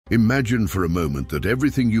Imagine for a moment that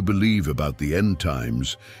everything you believe about the end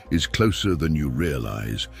times is closer than you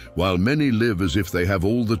realize. While many live as if they have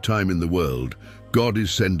all the time in the world, God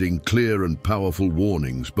is sending clear and powerful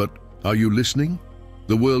warnings. But are you listening?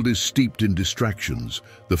 The world is steeped in distractions.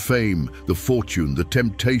 The fame, the fortune, the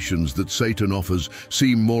temptations that Satan offers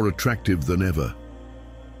seem more attractive than ever.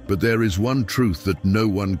 But there is one truth that no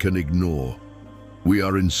one can ignore. We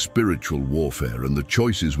are in spiritual warfare, and the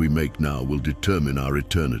choices we make now will determine our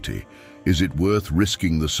eternity. Is it worth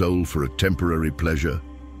risking the soul for a temporary pleasure?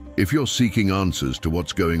 If you're seeking answers to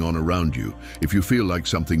what's going on around you, if you feel like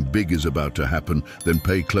something big is about to happen, then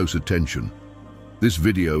pay close attention. This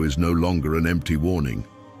video is no longer an empty warning.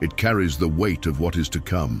 It carries the weight of what is to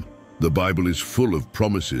come. The Bible is full of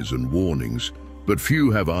promises and warnings, but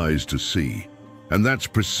few have eyes to see. And that's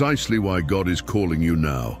precisely why God is calling you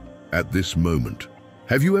now, at this moment.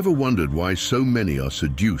 Have you ever wondered why so many are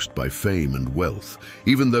seduced by fame and wealth,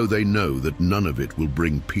 even though they know that none of it will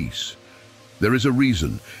bring peace? There is a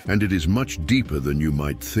reason, and it is much deeper than you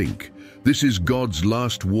might think. This is God's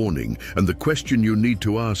last warning, and the question you need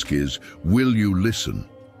to ask is, will you listen?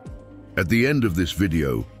 At the end of this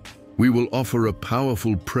video, we will offer a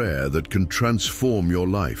powerful prayer that can transform your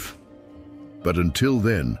life. But until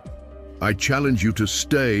then, I challenge you to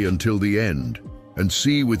stay until the end and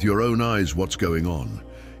see with your own eyes what's going on.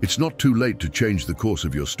 It's not too late to change the course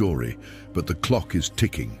of your story, but the clock is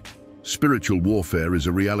ticking. Spiritual warfare is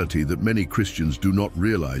a reality that many Christians do not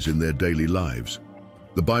realize in their daily lives.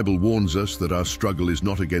 The Bible warns us that our struggle is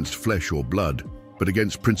not against flesh or blood, but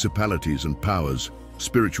against principalities and powers,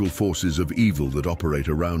 spiritual forces of evil that operate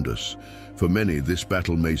around us. For many, this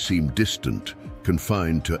battle may seem distant,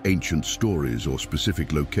 confined to ancient stories or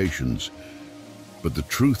specific locations. But the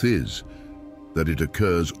truth is that it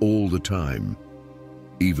occurs all the time,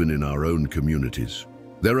 even in our own communities.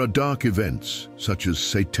 There are dark events, such as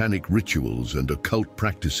satanic rituals and occult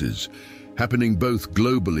practices, happening both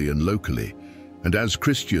globally and locally. And as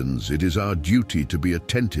Christians, it is our duty to be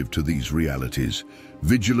attentive to these realities,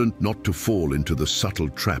 vigilant not to fall into the subtle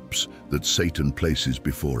traps that Satan places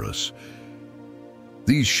before us.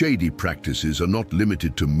 These shady practices are not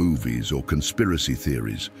limited to movies or conspiracy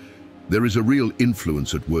theories. There is a real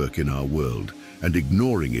influence at work in our world, and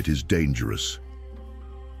ignoring it is dangerous.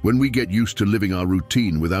 When we get used to living our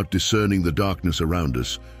routine without discerning the darkness around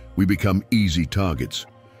us, we become easy targets.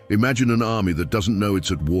 Imagine an army that doesn't know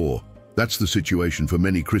it's at war. That's the situation for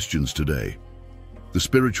many Christians today. The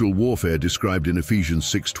spiritual warfare described in Ephesians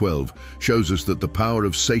 6:12 shows us that the power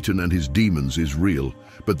of Satan and his demons is real,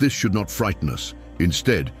 but this should not frighten us.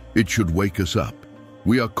 Instead, it should wake us up.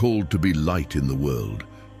 We are called to be light in the world,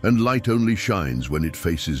 and light only shines when it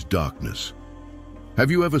faces darkness. Have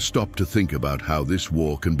you ever stopped to think about how this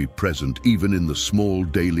war can be present even in the small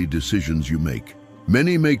daily decisions you make?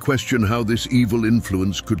 Many may question how this evil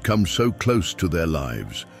influence could come so close to their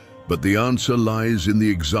lives, but the answer lies in the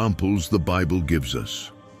examples the Bible gives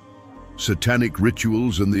us. Satanic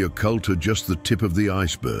rituals and the occult are just the tip of the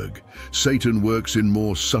iceberg. Satan works in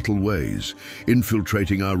more subtle ways,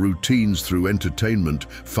 infiltrating our routines through entertainment,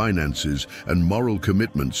 finances, and moral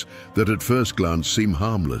commitments that at first glance seem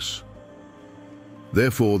harmless.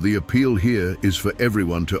 Therefore, the appeal here is for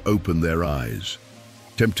everyone to open their eyes.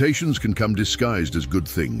 Temptations can come disguised as good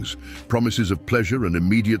things, promises of pleasure and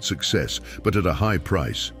immediate success, but at a high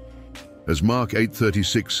price. As Mark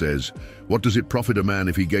 8:36 says, "What does it profit a man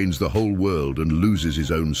if he gains the whole world and loses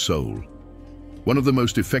his own soul?" One of the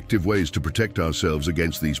most effective ways to protect ourselves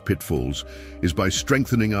against these pitfalls is by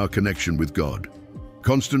strengthening our connection with God.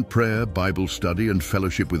 Constant prayer, Bible study, and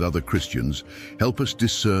fellowship with other Christians help us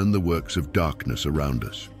discern the works of darkness around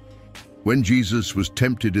us. When Jesus was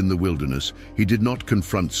tempted in the wilderness, he did not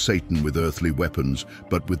confront Satan with earthly weapons,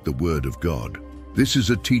 but with the Word of God. This is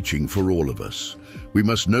a teaching for all of us. We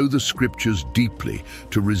must know the Scriptures deeply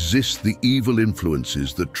to resist the evil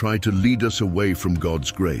influences that try to lead us away from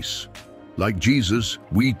God's grace. Like Jesus,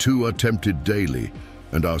 we too are tempted daily,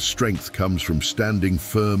 and our strength comes from standing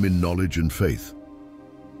firm in knowledge and faith.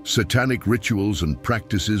 Satanic rituals and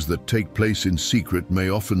practices that take place in secret may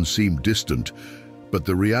often seem distant, but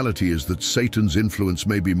the reality is that Satan's influence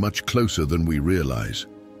may be much closer than we realize.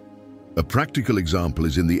 A practical example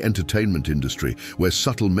is in the entertainment industry, where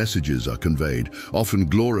subtle messages are conveyed, often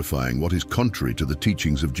glorifying what is contrary to the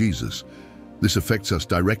teachings of Jesus. This affects us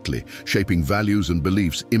directly, shaping values and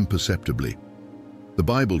beliefs imperceptibly. The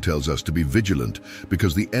Bible tells us to be vigilant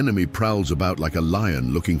because the enemy prowls about like a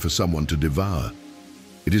lion looking for someone to devour.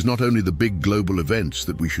 It is not only the big global events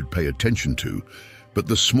that we should pay attention to, but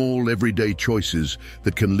the small everyday choices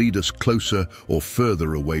that can lead us closer or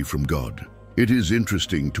further away from God. It is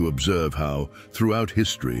interesting to observe how, throughout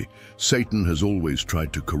history, Satan has always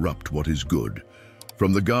tried to corrupt what is good.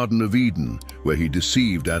 From the Garden of Eden, where he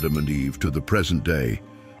deceived Adam and Eve, to the present day,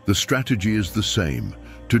 the strategy is the same: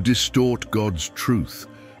 to distort God's truth.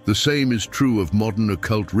 The same is true of modern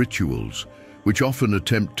occult rituals, which often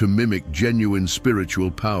attempt to mimic genuine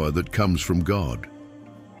spiritual power that comes from God.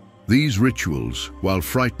 These rituals, while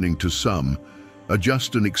frightening to some, are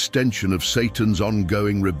just an extension of Satan's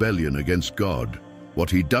ongoing rebellion against God. What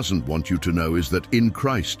he doesn't want you to know is that in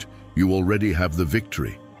Christ, you already have the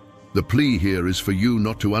victory. The plea here is for you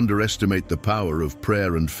not to underestimate the power of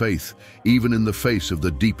prayer and faith, even in the face of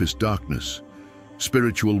the deepest darkness.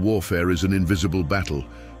 Spiritual warfare is an invisible battle,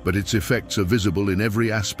 but its effects are visible in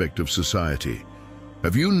every aspect of society.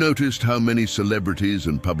 Have you noticed how many celebrities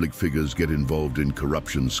and public figures get involved in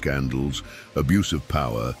corruption scandals, abuse of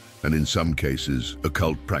power, and in some cases,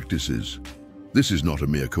 occult practices? This is not a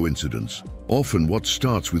mere coincidence. Often what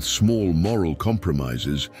starts with small moral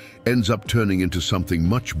compromises ends up turning into something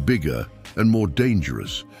much bigger and more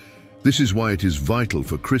dangerous. This is why it is vital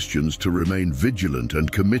for Christians to remain vigilant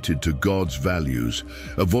and committed to God's values,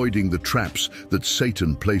 avoiding the traps that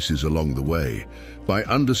Satan places along the way. By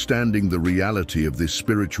understanding the reality of this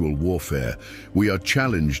spiritual warfare, we are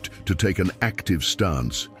challenged to take an active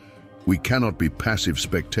stance. We cannot be passive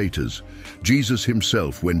spectators. Jesus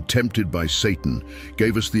himself, when tempted by Satan,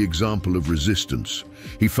 gave us the example of resistance.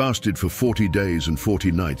 He fasted for 40 days and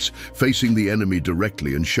 40 nights, facing the enemy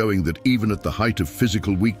directly and showing that even at the height of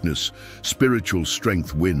physical weakness, spiritual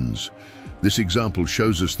strength wins. This example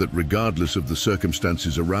shows us that regardless of the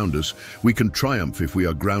circumstances around us, we can triumph if we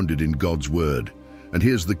are grounded in God's word. And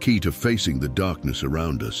here's the key to facing the darkness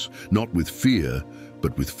around us: not with fear,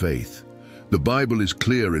 but with faith. The Bible is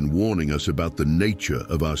clear in warning us about the nature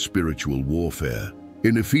of our spiritual warfare.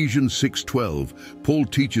 In Ephesians 6:12, Paul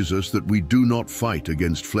teaches us that we do not fight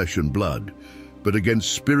against flesh and blood, but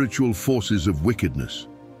against spiritual forces of wickedness.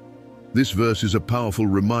 This verse is a powerful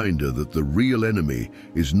reminder that the real enemy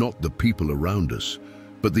is not the people around us,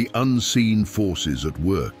 but the unseen forces at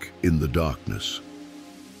work in the darkness.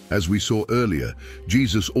 As we saw earlier,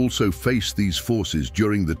 Jesus also faced these forces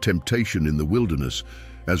during the temptation in the wilderness,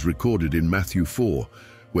 as recorded in Matthew 4,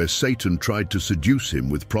 where Satan tried to seduce him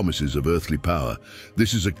with promises of earthly power.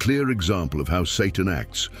 This is a clear example of how Satan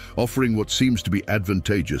acts, offering what seems to be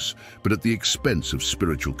advantageous, but at the expense of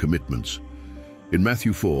spiritual commitments. In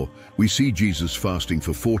Matthew 4, we see Jesus fasting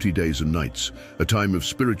for 40 days and nights, a time of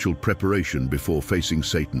spiritual preparation before facing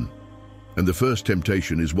Satan. And the first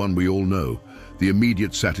temptation is one we all know: the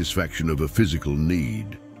immediate satisfaction of a physical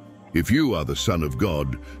need. "If you are the Son of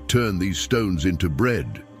God, turn these stones into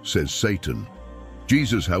bread," says Satan.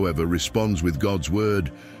 Jesus, however, responds with God's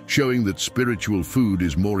word, showing that spiritual food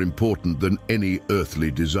is more important than any earthly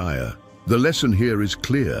desire. The lesson here is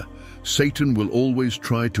clear. Satan will always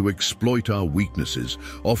try to exploit our weaknesses,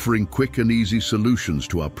 offering quick and easy solutions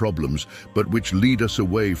to our problems, but which lead us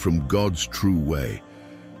away from God's true way.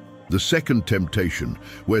 The second temptation,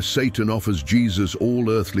 where Satan offers Jesus all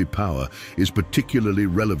earthly power, is particularly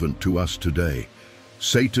relevant to us today.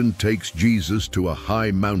 Satan takes Jesus to a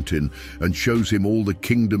high mountain and shows him all the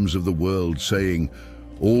kingdoms of the world, saying,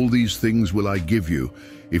 "All these things will I give you,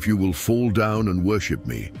 if you will fall down and worship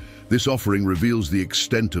me." This offering reveals the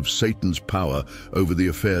extent of Satan's power over the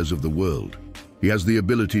affairs of the world. He has the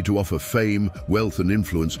ability to offer fame, wealth, and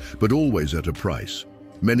influence, but always at a price.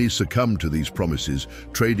 Many succumb to these promises,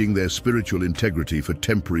 trading their spiritual integrity for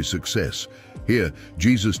temporary success. Here,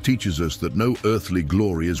 Jesus teaches us that no earthly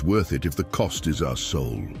glory is worth it if the cost is our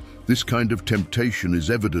soul. This kind of temptation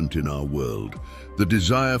is evident in our world. The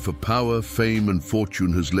desire for power, fame, and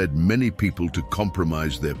fortune has led many people to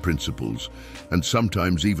compromise their principles, and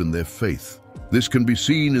sometimes even their faith. This can be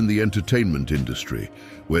seen in the entertainment industry,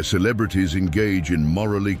 where celebrities engage in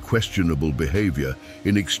morally questionable behavior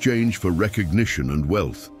in exchange for recognition and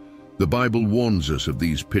wealth. The Bible warns us of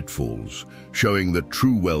these pitfalls, showing that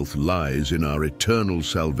true wealth lies in our eternal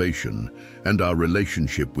salvation and our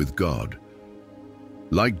relationship with God.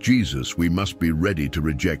 Like Jesus, we must be ready to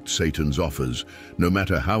reject Satan's offers, no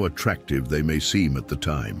matter how attractive they may seem at the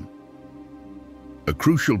time. A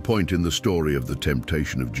crucial point in the story of the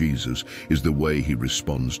temptation of Jesus is the way he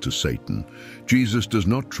responds to Satan. Jesus does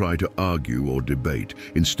not try to argue or debate.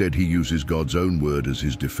 Instead, he uses God's own word as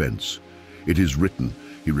his defense. "It is written,"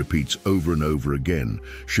 he repeats over and over again,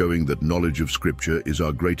 showing that knowledge of Scripture is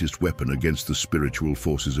our greatest weapon against the spiritual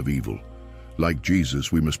forces of evil. Like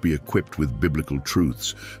Jesus, we must be equipped with biblical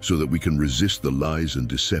truths so that we can resist the lies and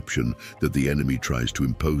deception that the enemy tries to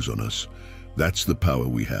impose on us. That's the power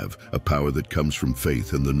we have, a power that comes from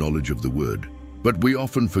faith and the knowledge of the Word. But we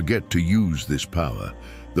often forget to use this power.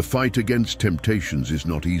 The fight against temptations is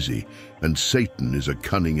not easy, and Satan is a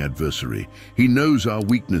cunning adversary. He knows our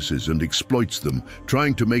weaknesses and exploits them,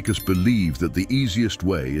 trying to make us believe that the easiest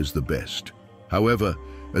way is the best. However,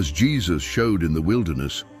 as Jesus showed in the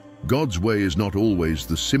wilderness, God's way is not always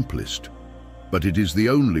the simplest, but it is the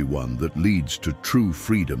only one that leads to true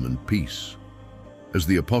freedom and peace. As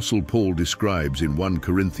the Apostle Paul describes in 1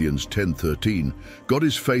 Corinthians 10:13, God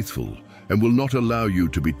is faithful and will not allow you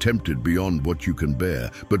to be tempted beyond what you can bear,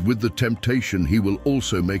 but with the temptation he will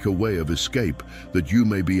also make a way of escape that you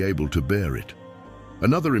may be able to bear it.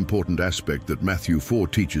 Another important aspect that Matthew 4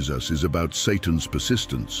 teaches us is about Satan's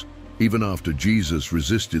persistence. Even after Jesus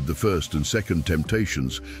resisted the first and second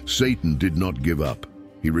temptations, Satan did not give up.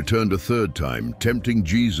 He returned a third time, tempting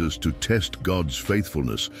Jesus to test God's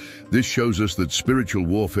faithfulness. This shows us that spiritual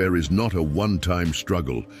warfare is not a one-time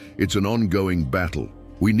struggle. It's an ongoing battle.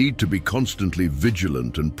 We need to be constantly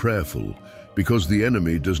vigilant and prayerful, because the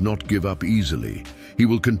enemy does not give up easily. He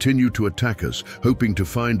will continue to attack us, hoping to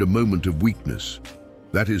find a moment of weakness.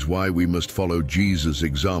 That is why we must follow Jesus'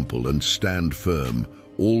 example and stand firm,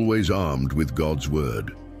 always armed with God's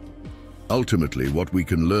word. Ultimately, what we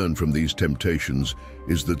can learn from these temptations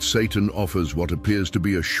is that Satan offers what appears to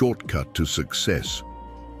be a shortcut to success,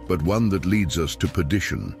 but one that leads us to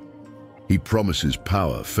perdition. He promises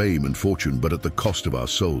power, fame, and fortune, but at the cost of our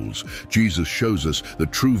souls. Jesus shows us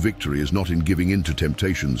that true victory is not in giving in to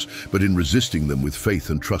temptations, but in resisting them with faith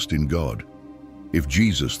and trust in God. If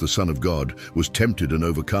Jesus, the Son of God, was tempted and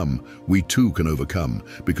overcome, we too can overcome,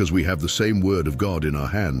 because we have the same word of God in our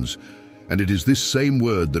hands. And it is this same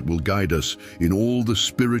word that will guide us in all the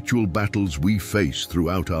spiritual battles we face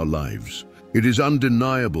throughout our lives. It is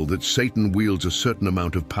undeniable that Satan wields a certain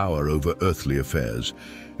amount of power over earthly affairs,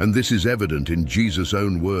 and this is evident in Jesus'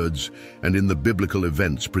 own words and in the biblical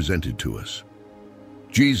events presented to us.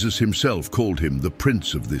 Jesus himself called him the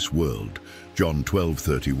prince of this world, John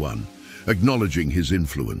 12:31, acknowledging his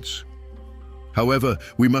influence. However,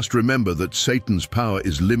 we must remember that Satan's power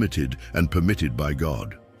is limited and permitted by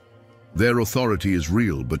God. Their authority is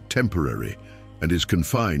real but temporary and is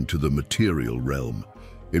confined to the material realm.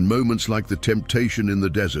 In moments like the temptation in the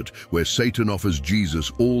desert, where Satan offers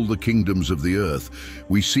Jesus all the kingdoms of the earth,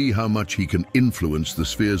 we see how much he can influence the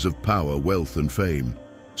spheres of power, wealth, and fame.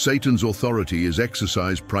 Satan's authority is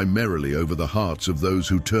exercised primarily over the hearts of those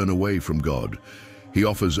who turn away from God. He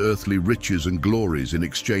offers earthly riches and glories in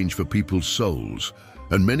exchange for people's souls,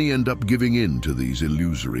 and many end up giving in to these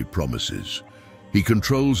illusory promises. He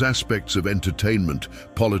controls aspects of entertainment,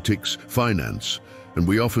 politics, finance, and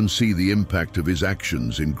we often see the impact of his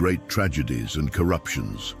actions in great tragedies and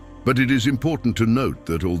corruptions. But it is important to note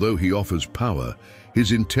that although he offers power,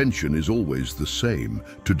 his intention is always the same: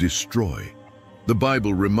 to destroy. The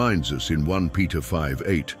Bible reminds us in 1 Peter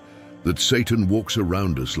 5:8 that Satan walks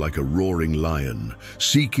around us like a roaring lion,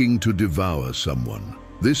 seeking to devour someone.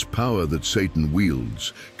 This power that Satan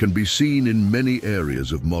wields can be seen in many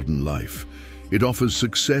areas of modern life. It offers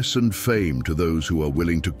success and fame to those who are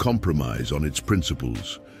willing to compromise on its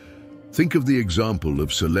principles. Think of the example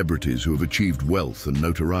of celebrities who have achieved wealth and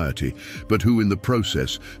notoriety, but who in the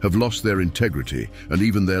process have lost their integrity and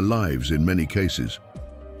even their lives in many cases.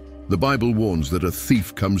 The Bible warns that a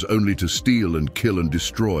thief comes only to steal and kill and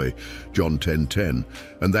destroy, John 10:10,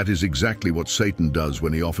 and that is exactly what Satan does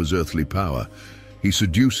when he offers earthly power. He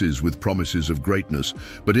seduces with promises of greatness,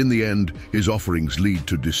 but in the end, his offerings lead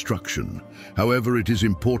to destruction. However, it is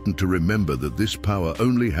important to remember that this power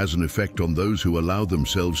only has an effect on those who allow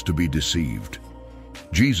themselves to be deceived.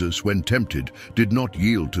 Jesus, when tempted, did not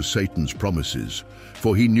yield to Satan's promises,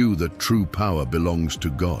 for he knew that true power belongs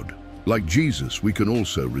to God. Like Jesus, we can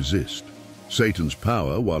also resist. Satan's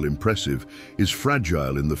power, while impressive, is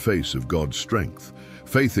fragile in the face of God's strength.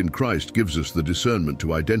 Faith in Christ gives us the discernment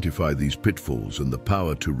to identify these pitfalls and the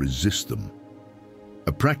power to resist them.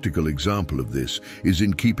 A practical example of this is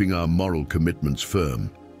in keeping our moral commitments firm,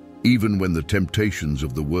 even when the temptations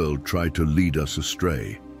of the world try to lead us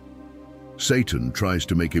astray. Satan tries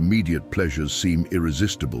to make immediate pleasures seem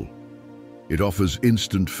irresistible. It offers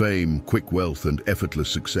instant fame, quick wealth, and effortless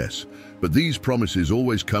success, but these promises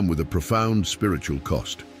always come with a profound spiritual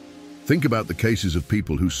cost. Think about the cases of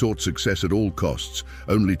people who sought success at all costs,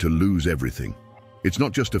 only to lose everything. It's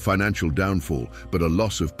not just a financial downfall, but a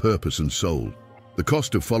loss of purpose and soul. The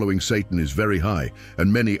cost of following Satan is very high,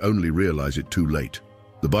 and many only realize it too late.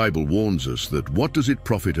 The Bible warns us that what does it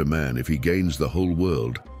profit a man if he gains the whole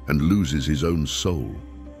world and loses his own soul?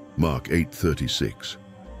 Mark 8:36.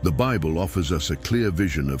 The Bible offers us a clear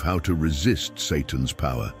vision of how to resist Satan's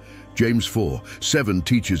power. James 4:7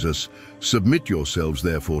 teaches us, "Submit yourselves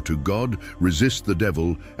therefore to God, resist the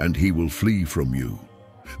devil, and he will flee from you."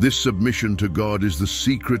 This submission to God is the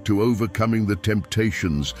secret to overcoming the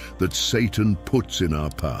temptations that Satan puts in our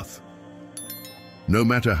path. No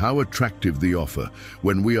matter how attractive the offer,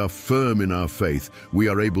 when we are firm in our faith, we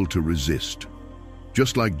are able to resist.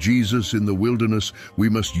 Just like Jesus in the wilderness, we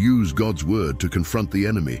must use God's word to confront the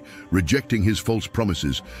enemy, rejecting his false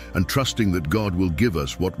promises and trusting that God will give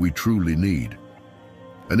us what we truly need.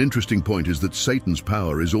 An interesting point is that Satan's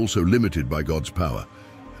power is also limited by God's power.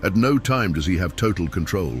 At no time does he have total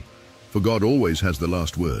control, for God always has the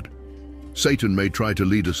last word. Satan may try to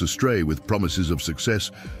lead us astray with promises of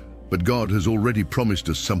success, but God has already promised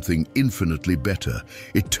us something infinitely better,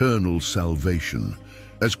 eternal salvation.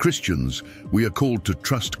 As Christians, we are called to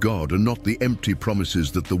trust God and not the empty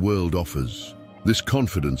promises that the world offers. This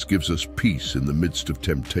confidence gives us peace in the midst of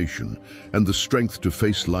temptation and the strength to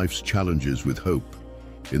face life's challenges with hope.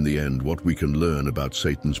 In the end, what we can learn about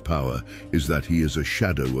Satan's power is that he is a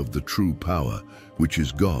shadow of the true power, which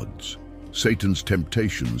is God's. Satan's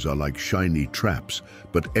temptations are like shiny traps,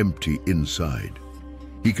 but empty inside.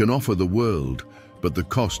 He can offer the world, but the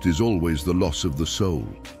cost is always the loss of the soul.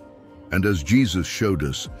 And as Jesus showed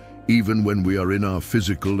us, even when we are in our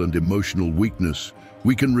physical and emotional weakness,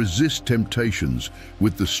 we can resist temptations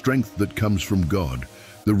with the strength that comes from God.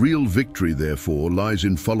 The real victory, therefore, lies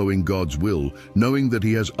in following God's will, knowing that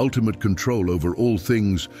he has ultimate control over all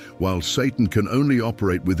things, while Satan can only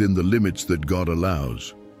operate within the limits that God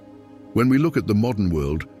allows. When we look at the modern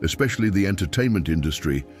world, especially the entertainment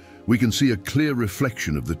industry, we can see a clear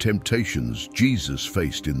reflection of the temptations Jesus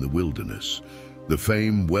faced in the wilderness. The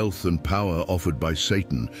fame, wealth, and power offered by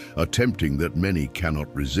Satan are tempting that many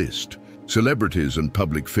cannot resist. Celebrities and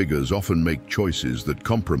public figures often make choices that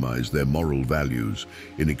compromise their moral values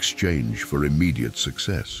in exchange for immediate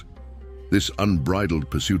success. This unbridled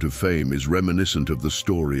pursuit of fame is reminiscent of the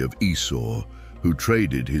story of Esau, who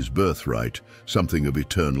traded his birthright, something of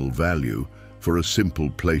eternal value, for a simple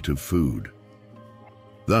plate of food.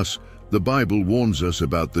 Thus, the Bible warns us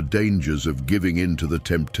about the dangers of giving in to the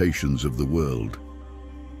temptations of the world.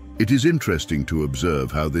 It is interesting to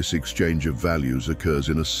observe how this exchange of values occurs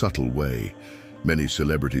in a subtle way. Many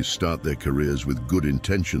celebrities start their careers with good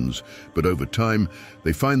intentions, but over time,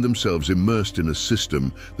 they find themselves immersed in a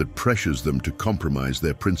system that pressures them to compromise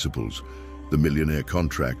their principles. The millionaire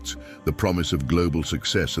contracts, the promise of global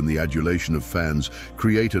success, and the adulation of fans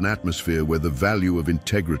create an atmosphere where the value of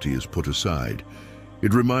integrity is put aside.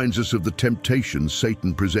 It reminds us of the temptation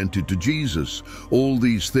Satan presented to Jesus. "All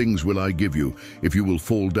these things will I give you, if you will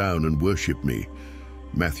fall down and worship me."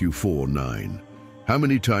 Matthew 4:9. How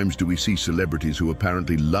many times do we see celebrities who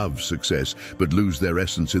apparently love success but lose their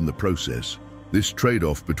essence in the process? This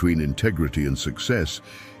trade-off between integrity and success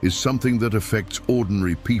is something that affects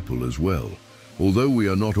ordinary people as well. Although we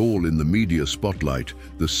are not all in the media spotlight,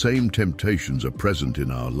 the same temptations are present in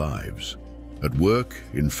our lives. At work,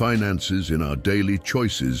 in finances, in our daily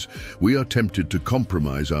choices, we are tempted to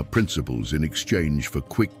compromise our principles in exchange for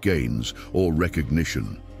quick gains or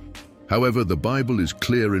recognition. However, the Bible is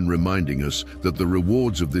clear in reminding us that the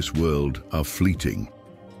rewards of this world are fleeting.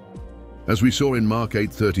 As we saw in Mark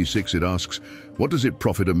 8:36, it asks, "What does it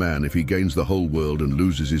profit a man if he gains the whole world and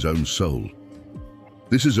loses his own soul?"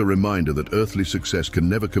 This is a reminder that earthly success can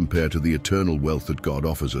never compare to the eternal wealth that God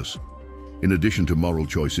offers us. In addition to moral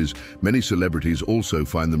choices, many celebrities also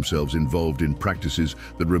find themselves involved in practices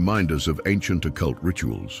that remind us of ancient occult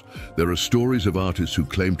rituals. There are stories of artists who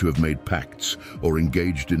claim to have made pacts or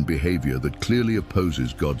engaged in behavior that clearly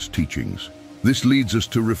opposes God's teachings. This leads us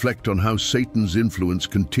to reflect on how Satan's influence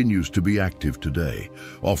continues to be active today,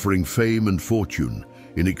 offering fame and fortune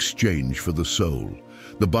in exchange for the soul.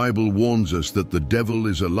 The Bible warns us that the devil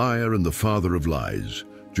is a liar and the father of lies,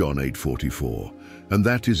 John 8:44. And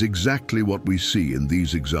that is exactly what we see in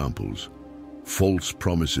these examples: false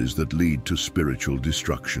promises that lead to spiritual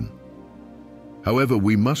destruction. However,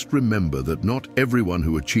 we must remember that not everyone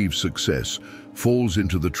who achieves success falls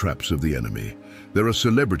into the traps of the enemy. There are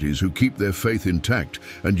celebrities who keep their faith intact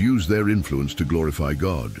and use their influence to glorify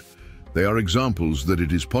God. They are examples that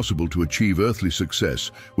it is possible to achieve earthly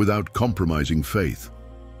success without compromising faith.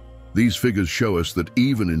 These figures show us that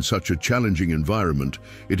even in such a challenging environment,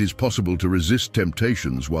 it is possible to resist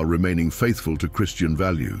temptations while remaining faithful to Christian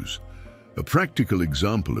values. A practical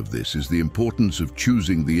example of this is the importance of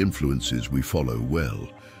choosing the influences we follow well.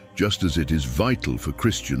 Just as it is vital for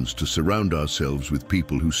Christians to surround ourselves with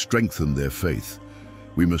people who strengthen their faith,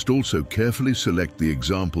 we must also carefully select the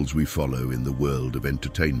examples we follow in the world of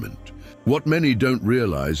entertainment. What many don't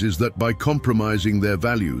realize is that by compromising their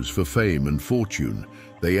values for fame and fortune,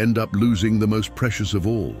 they end up losing the most precious of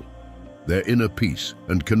all, their inner peace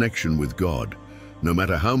and connection with God. No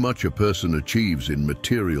matter how much a person achieves in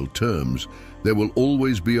material terms, there will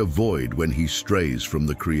always be a void when he strays from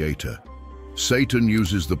the Creator. Satan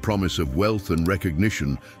uses the promise of wealth and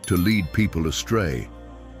recognition to lead people astray.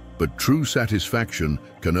 But true satisfaction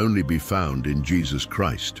can only be found in Jesus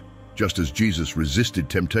Christ. Just as Jesus resisted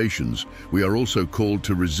temptations, we are also called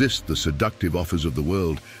to resist the seductive offers of the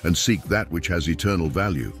world and seek that which has eternal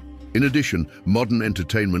value. In addition, modern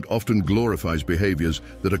entertainment often glorifies behaviors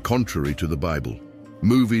that are contrary to the Bible.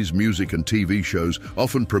 Movies, music, and TV shows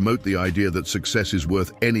often promote the idea that success is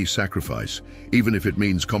worth any sacrifice, even if it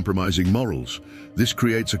means compromising morals. This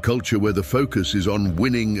creates a culture where the focus is on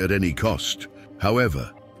winning at any cost.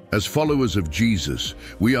 However, as followers of Jesus,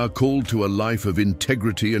 we are called to a life of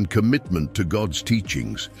integrity and commitment to God's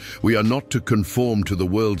teachings. We are not to conform to the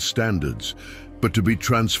world's standards, but to be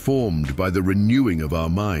transformed by the renewing of our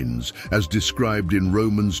minds, as described in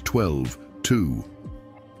Romans 12:2.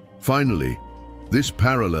 Finally, this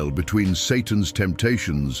parallel between Satan's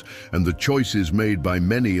temptations and the choices made by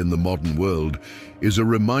many in the modern world is a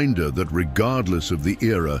reminder that regardless of the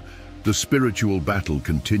era, the spiritual battle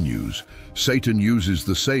continues. Satan uses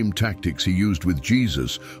the same tactics he used with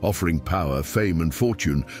Jesus, offering power, fame, and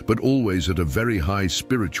fortune, but always at a very high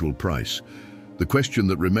spiritual price. The question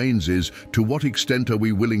that remains is, to what extent are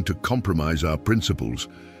we willing to compromise our principles?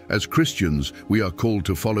 As Christians, we are called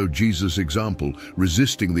to follow Jesus' example,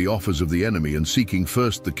 resisting the offers of the enemy and seeking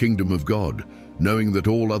first the kingdom of God, knowing that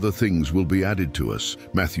all other things will be added to us.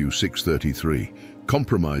 Matthew 6:33.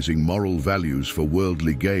 Compromising moral values for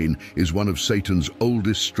worldly gain is one of Satan's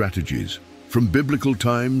oldest strategies. From biblical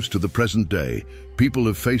times to the present day, people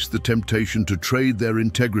have faced the temptation to trade their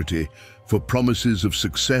integrity for promises of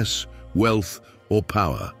success, wealth, or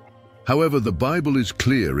power. However, the Bible is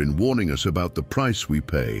clear in warning us about the price we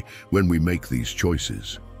pay when we make these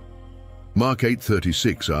choices. Mark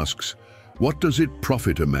 8:36 asks, "What does it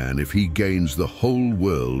profit a man if he gains the whole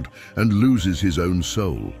world and loses his own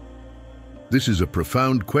soul?" This is a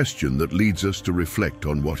profound question that leads us to reflect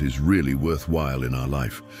on what is really worthwhile in our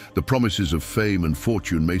life. The promises of fame and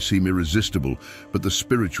fortune may seem irresistible, but the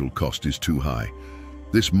spiritual cost is too high.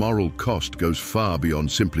 This moral cost goes far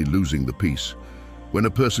beyond simply losing the peace. When a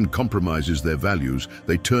person compromises their values,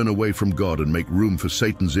 they turn away from God and make room for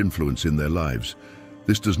Satan's influence in their lives.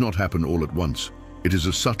 This does not happen all at once. It is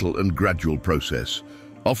a subtle and gradual process.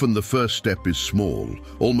 Often the first step is small,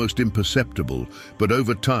 almost imperceptible, but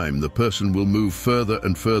over time the person will move further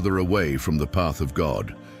and further away from the path of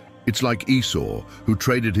God. It's like Esau, who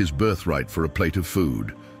traded his birthright for a plate of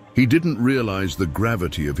food. He didn't realize the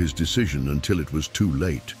gravity of his decision until it was too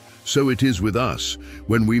late. So it is with us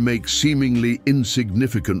when we make seemingly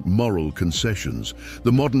insignificant moral concessions.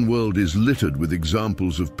 The modern world is littered with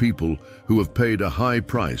examples of people who have paid a high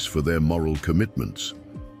price for their moral commitments.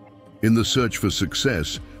 In the search for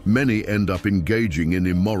success, many end up engaging in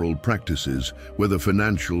immoral practices, whether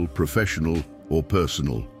financial, professional, or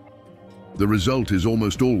personal. The result is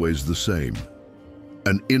almost always the same: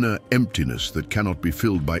 an inner emptiness that cannot be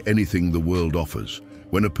filled by anything the world offers.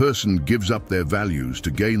 When a person gives up their values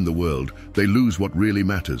to gain the world, they lose what really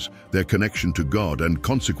matters, their connection to God and,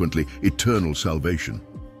 consequently, eternal salvation.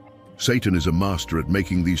 Satan is a master at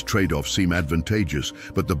making these trade-offs seem advantageous,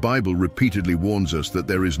 but the Bible repeatedly warns us that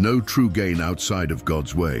there is no true gain outside of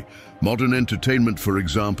God's way. Modern entertainment, for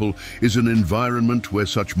example, is an environment where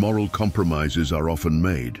such moral compromises are often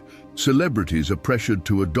made. Celebrities are pressured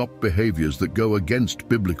to adopt behaviors that go against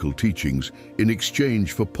biblical teachings in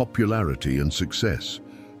exchange for popularity and success.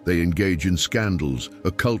 They engage in scandals,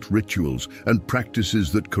 occult rituals, and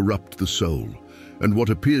practices that corrupt the soul. And what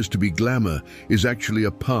appears to be glamour is actually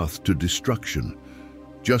a path to destruction.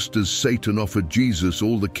 Just as Satan offered Jesus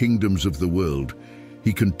all the kingdoms of the world,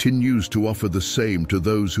 he continues to offer the same to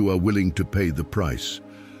those who are willing to pay the price.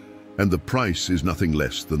 And the price is nothing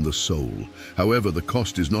less than the soul. However, the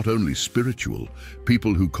cost is not only spiritual.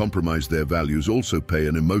 People who compromise their values also pay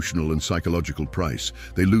an emotional and psychological price.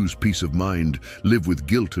 They lose peace of mind, live with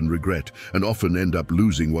guilt and regret, and often end up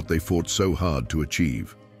losing what they fought so hard to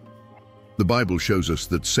achieve. The Bible shows us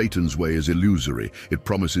that Satan's way is illusory. It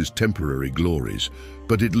promises temporary glories,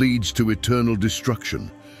 but it leads to eternal destruction.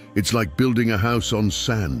 It's like building a house on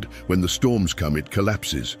sand. When the storms come, it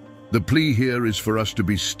collapses. The plea here is for us to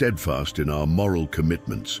be steadfast in our moral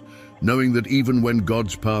commitments, knowing that even when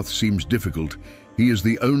God's path seems difficult, He is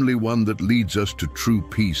the only one that leads us to true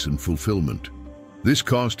peace and fulfillment. This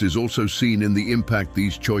cost is also seen in the impact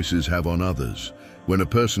these choices have on others. When a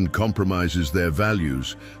person compromises their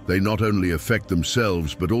values, they not only affect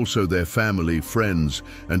themselves but also their family, friends,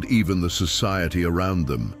 and even the society around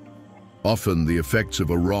them. Often, the effects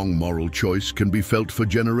of a wrong moral choice can be felt for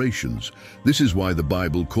generations. This is why the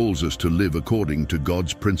Bible calls us to live according to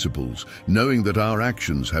God's principles, knowing that our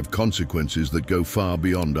actions have consequences that go far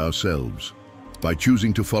beyond ourselves. By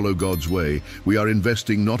choosing to follow God's way, we are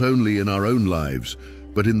investing not only in our own lives,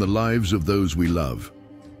 but in the lives of those we love.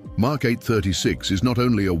 Mark 8:36 is not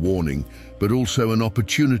only a warning, but also an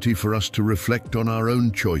opportunity for us to reflect on our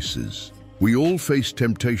own choices. We all face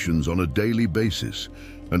temptations on a daily basis,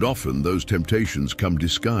 and often those temptations come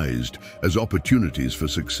disguised as opportunities for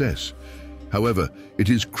success. However, it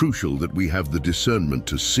is crucial that we have the discernment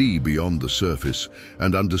to see beyond the surface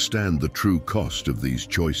and understand the true cost of these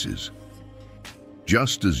choices.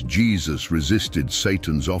 Just as Jesus resisted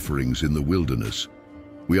Satan's offerings in the wilderness,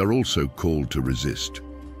 we are also called to resist.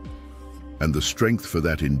 And the strength for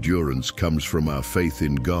that endurance comes from our faith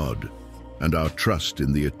in God and our trust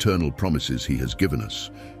in the eternal promises He has given us.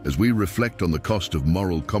 As we reflect on the cost of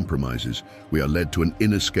moral compromises, we are led to an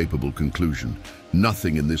inescapable conclusion.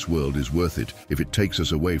 Nothing in this world is worth it if it takes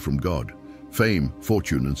us away from God. Fame,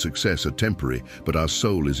 fortune, and success are temporary, but our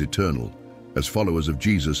soul is eternal. As followers of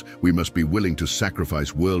Jesus, we must be willing to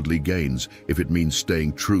sacrifice worldly gains if it means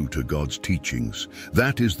staying true to God's teachings.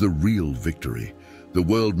 That is the real victory. The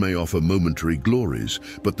world may offer momentary glories,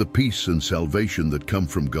 but the peace and salvation that come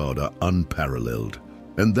from God are unparalleled.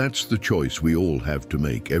 And that's the choice we all have to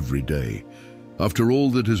make every day. After all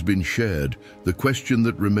that has been shared, the question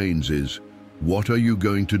that remains is, what are you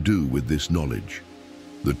going to do with this knowledge?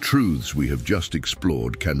 The truths we have just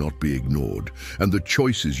explored cannot be ignored, and the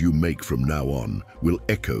choices you make from now on will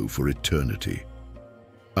echo for eternity.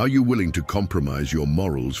 Are you willing to compromise your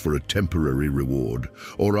morals for a temporary reward,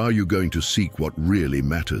 or are you going to seek what really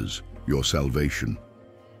matters, your salvation?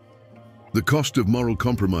 The cost of moral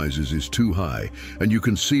compromises is too high, and you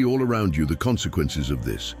can see all around you the consequences of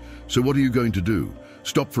this. So what are you going to do?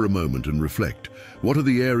 Stop for a moment and reflect. What are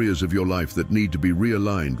the areas of your life that need to be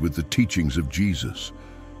realigned with the teachings of Jesus?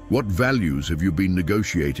 What values have you been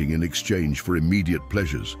negotiating in exchange for immediate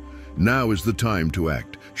pleasures? Now is the time to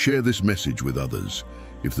act. Share this message with others.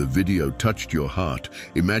 If the video touched your heart,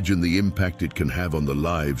 imagine the impact it can have on the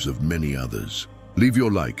lives of many others. Leave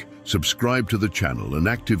your like, subscribe to the channel, and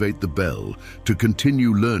activate the bell to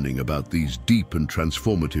continue learning about these deep and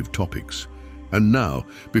transformative topics. And now,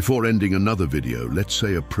 before ending another video, let's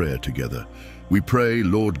say a prayer together. We pray,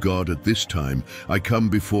 Lord God, at this time, I come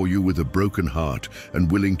before you with a broken heart and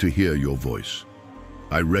willing to hear your voice.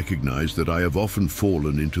 I recognize that I have often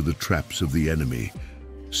fallen into the traps of the enemy,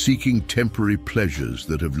 seeking temporary pleasures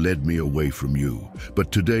that have led me away from you.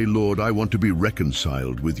 But today, Lord, I want to be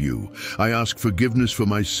reconciled with you. I ask forgiveness for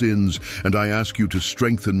my sins, and I ask you to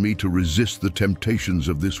strengthen me to resist the temptations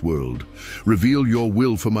of this world. Reveal your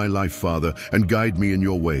will for my life, Father, and guide me in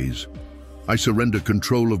your ways. I surrender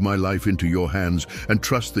control of my life into your hands and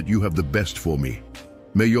trust that you have the best for me.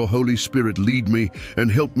 May your Holy Spirit lead me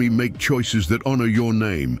and help me make choices that honor your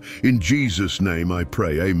name. In Jesus' name I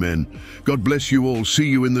pray, amen. God bless you all. See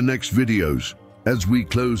you in the next videos. As we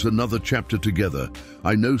close another chapter together,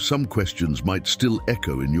 I know some questions might still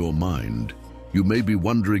echo in your mind. You may be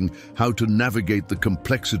wondering how to navigate the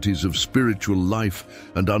complexities of spiritual life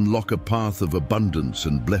and unlock a path of abundance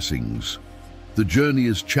and blessings. The journey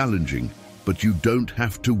is challenging, but you don't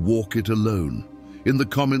have to walk it alone. In the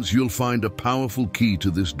comments, you'll find a powerful key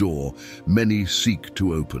to this door many seek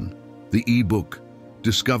to open. The ebook,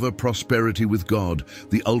 Discover Prosperity with God,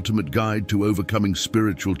 the ultimate guide to overcoming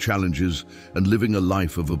spiritual challenges and living a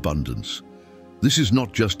life of abundance. This is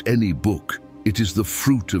not just any book. It is the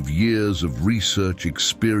fruit of years of research,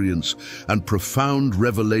 experience, and profound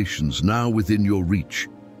revelations now within your reach.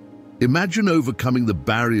 Imagine overcoming the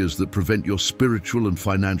barriers that prevent your spiritual and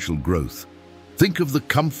financial growth. Think of the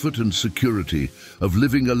comfort and security of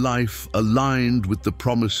living a life aligned with the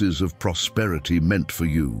promises of prosperity meant for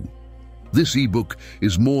you. This ebook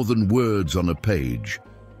is more than words on a page.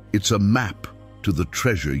 It's a map to the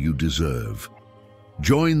treasure you deserve.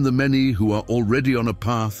 Join the many who are already on a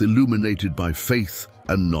path illuminated by faith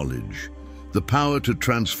and knowledge. The power to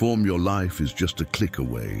transform your life is just a click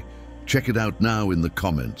away. Check it out now in the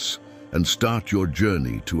comments and start your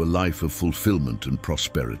journey to a life of fulfillment and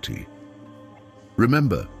prosperity.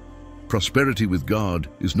 Remember, prosperity with God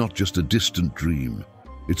is not just a distant dream.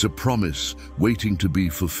 It's a promise waiting to be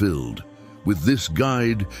fulfilled. With this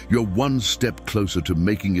guide, you're one step closer to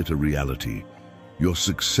making it a reality. Your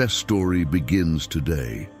success story begins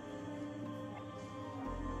today.